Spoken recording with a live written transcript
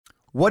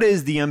What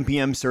is the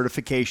MPM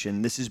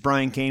certification? This is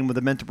Brian Cain with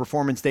the Mental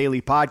Performance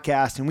Daily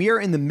podcast, and we are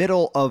in the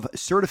middle of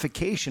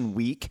certification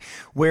week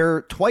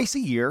where twice a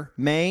year,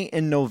 May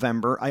and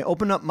November, I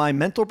open up my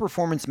Mental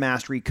Performance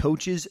Mastery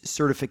Coaches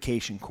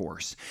Certification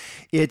course.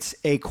 It's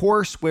a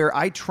course where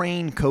I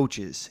train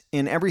coaches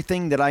in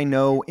everything that I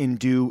know and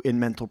do in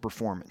mental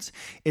performance.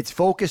 It's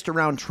focused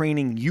around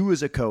training you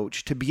as a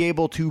coach to be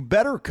able to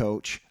better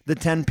coach the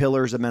 10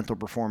 pillars of mental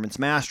performance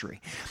mastery.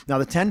 Now,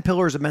 the 10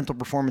 pillars of mental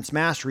performance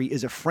mastery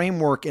is a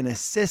framework and a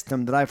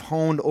system that I've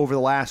honed over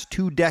the last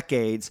 2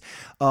 decades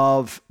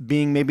of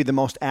being maybe the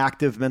most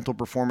active mental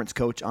performance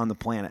coach on the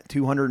planet.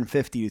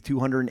 250 to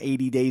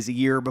 280 days a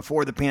year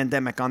before the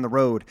pandemic on the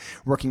road,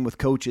 working with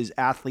coaches,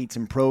 athletes,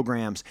 and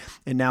programs,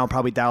 and now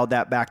probably dialed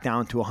that back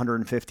down to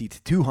 150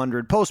 to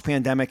 200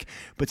 post-pandemic,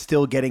 but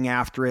still getting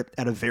after it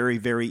at a very,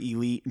 very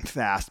elite and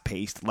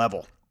fast-paced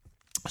level.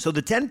 So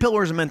the 10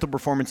 pillars of mental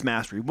performance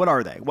mastery, what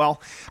are they?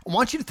 Well, I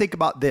want you to think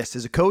about this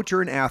as a coach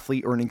or an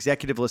athlete or an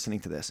executive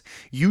listening to this.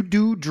 You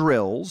do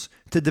drills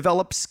to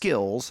develop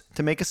skills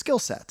to make a skill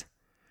set,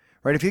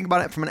 right? If you think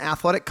about it from an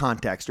athletic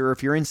context, or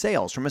if you're in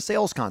sales, from a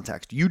sales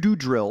context, you do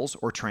drills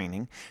or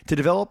training to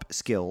develop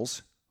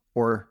skills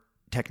or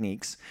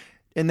techniques,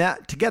 and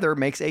that together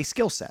makes a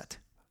skill set,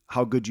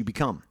 how good you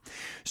become.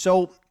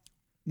 So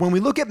when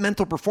we look at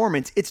mental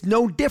performance, it's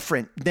no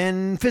different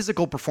than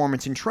physical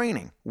performance and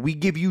training. We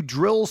give you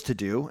drills to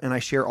do, and I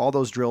share all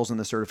those drills in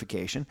the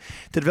certification,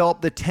 to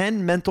develop the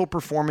 10 mental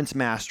performance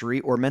mastery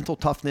or mental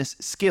toughness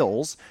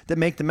skills that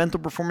make the mental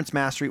performance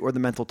mastery or the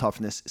mental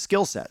toughness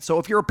skill set. So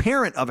if you're a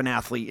parent of an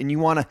athlete and you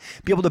want to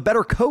be able to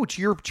better coach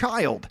your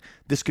child,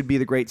 this could be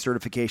the great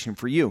certification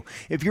for you.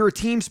 If you're a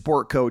team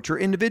sport coach or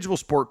individual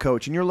sport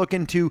coach and you're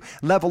looking to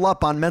level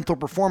up on mental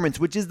performance,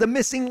 which is the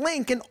missing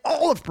link in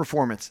all of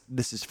performance,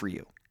 this is for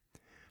you.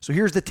 So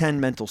here's the 10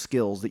 mental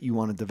skills that you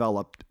want to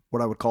develop,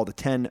 what I would call the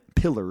 10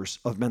 pillars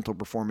of mental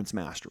performance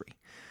mastery.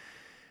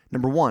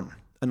 Number 1,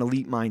 an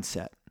elite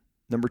mindset.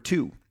 Number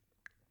 2,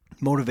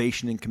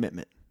 motivation and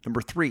commitment.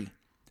 Number 3,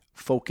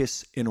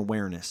 focus and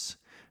awareness.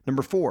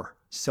 Number 4,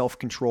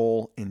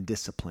 self-control and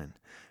discipline.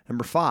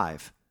 Number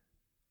 5,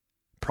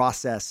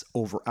 process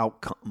over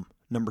outcome.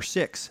 Number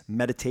 6,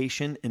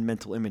 meditation and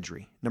mental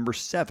imagery. Number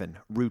 7,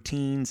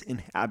 routines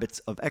and habits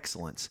of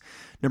excellence.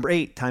 Number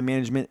 8, time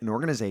management and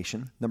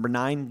organization. Number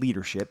 9,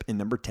 leadership. And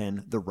number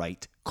 10, the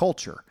right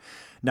culture.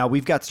 Now,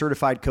 we've got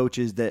certified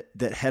coaches that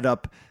head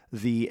up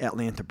the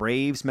Atlanta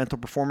Braves mental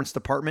performance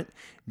department,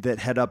 that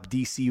head up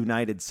DC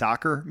United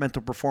soccer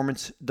mental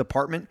performance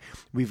department.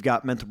 We've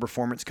got mental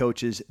performance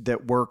coaches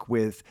that work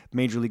with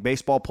Major League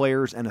Baseball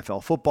players,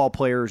 NFL football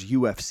players,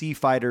 UFC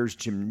fighters,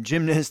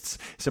 gymnasts,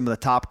 some of the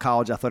top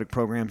college athletic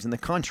programs in the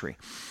country.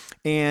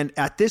 And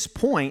at this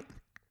point,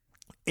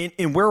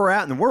 in where we're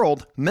at in the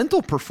world,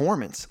 mental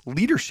performance,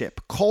 leadership,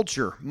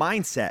 culture,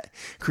 mindset,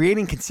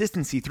 creating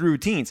consistency through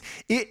routines,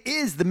 it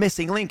is the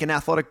missing link in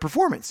athletic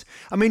performance.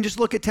 I mean, just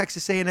look at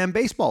Texas A&M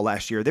baseball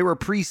last year. They were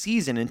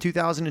preseason in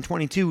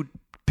 2022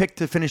 picked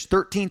to finish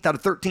 13th out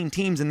of 13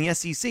 teams in the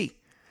SEC,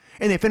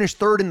 and they finished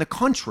 3rd in the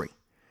country.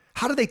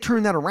 How do they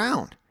turn that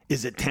around?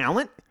 Is it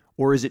talent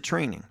or is it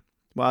training?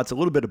 Well, it's a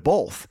little bit of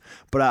both,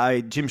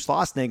 but Jim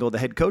Schlossnagle, the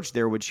head coach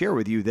there, would share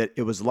with you that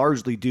it was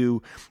largely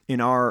due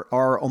in our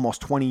almost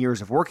 20 years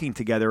of working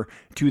together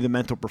to the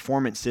mental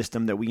performance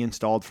system that we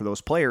installed for those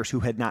players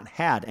who had not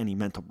had any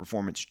mental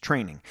performance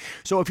training.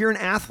 So if you're an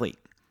athlete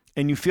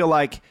and you feel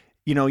like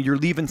you're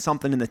leaving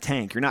something in the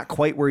tank, you're not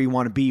quite where you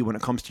want to be when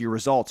it comes to your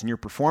results and your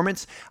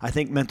performance, I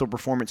think mental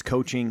performance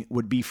coaching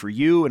would be for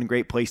you, and a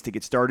great place to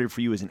get started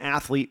for you as an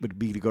athlete would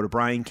be to go to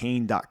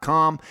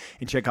briancain.com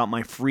and check out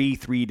my free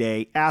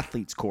 3-day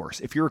athletes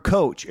course. If you're a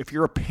coach, if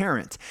you're a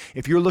parent,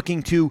 if you're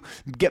looking to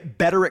get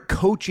better at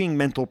coaching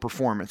mental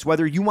performance,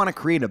 whether you want to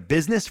create a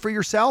business for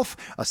yourself,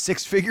 a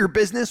 6-figure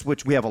business,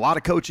 which we have a lot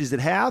of coaches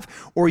that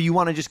have, or you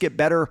want to just get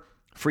better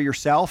for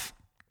yourself,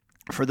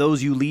 for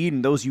those you lead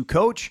and those you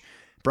coach,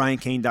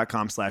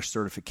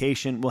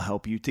 briancain.com/certification will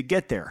help you to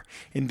get there.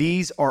 And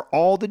these are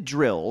all the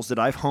drills that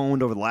I've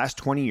honed over the last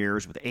 20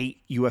 years with 8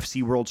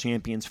 UFC world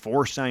champions,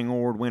 4 Cy Young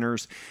Award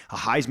winners, a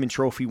Heisman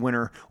Trophy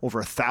winner, over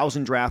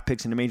 1,000 draft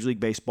picks into Major League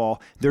Baseball.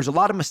 There's a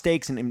lot of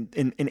mistakes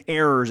and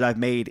errors I've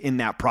made in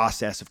that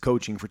process of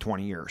coaching for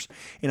 20 years.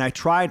 And I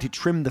try to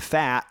trim the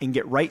fat and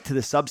get right to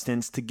the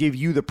substance to give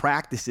you the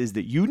practices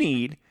that you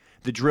need,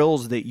 the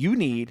drills that you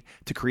need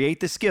to create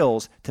the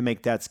skills to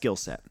make that skill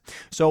set.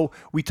 So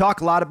we talk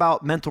a lot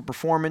about mental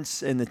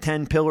performance and the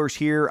 10 pillars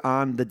here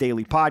on the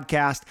daily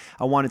podcast.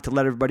 I wanted to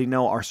let everybody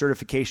know our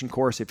certification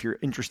course, if you're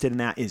interested in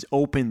that, is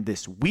open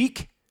this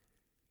week.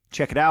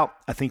 Check it out.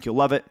 I think you'll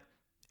love it.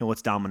 And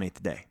let's dominate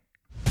the day.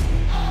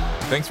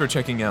 Thanks for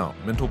checking out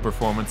Mental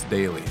Performance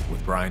Daily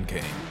with Brian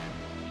Cain,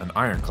 an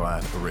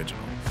Ironclad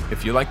original.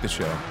 If you like the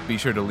show, be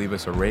sure to leave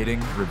us a rating,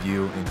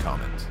 review, and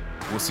comment.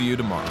 We'll see you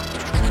tomorrow.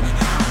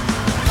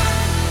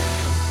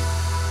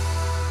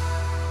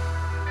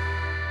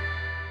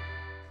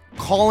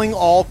 Calling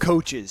all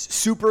coaches.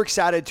 Super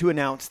excited to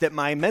announce that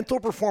my Mental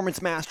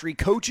Performance Mastery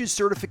Coaches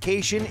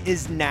Certification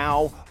is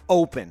now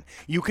open.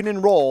 You can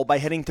enroll by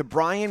heading to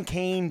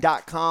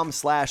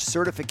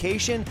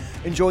briankane.com/certification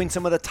and join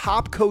some of the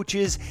top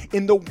coaches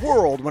in the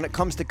world when it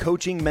comes to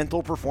coaching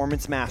mental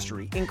performance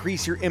mastery.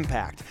 Increase your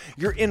impact,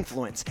 your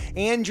influence,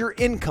 and your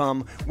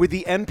income with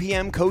the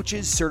MPM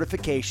Coaches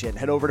Certification.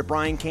 Head over to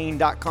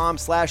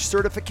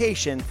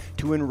briankane.com/certification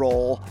to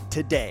enroll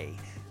today.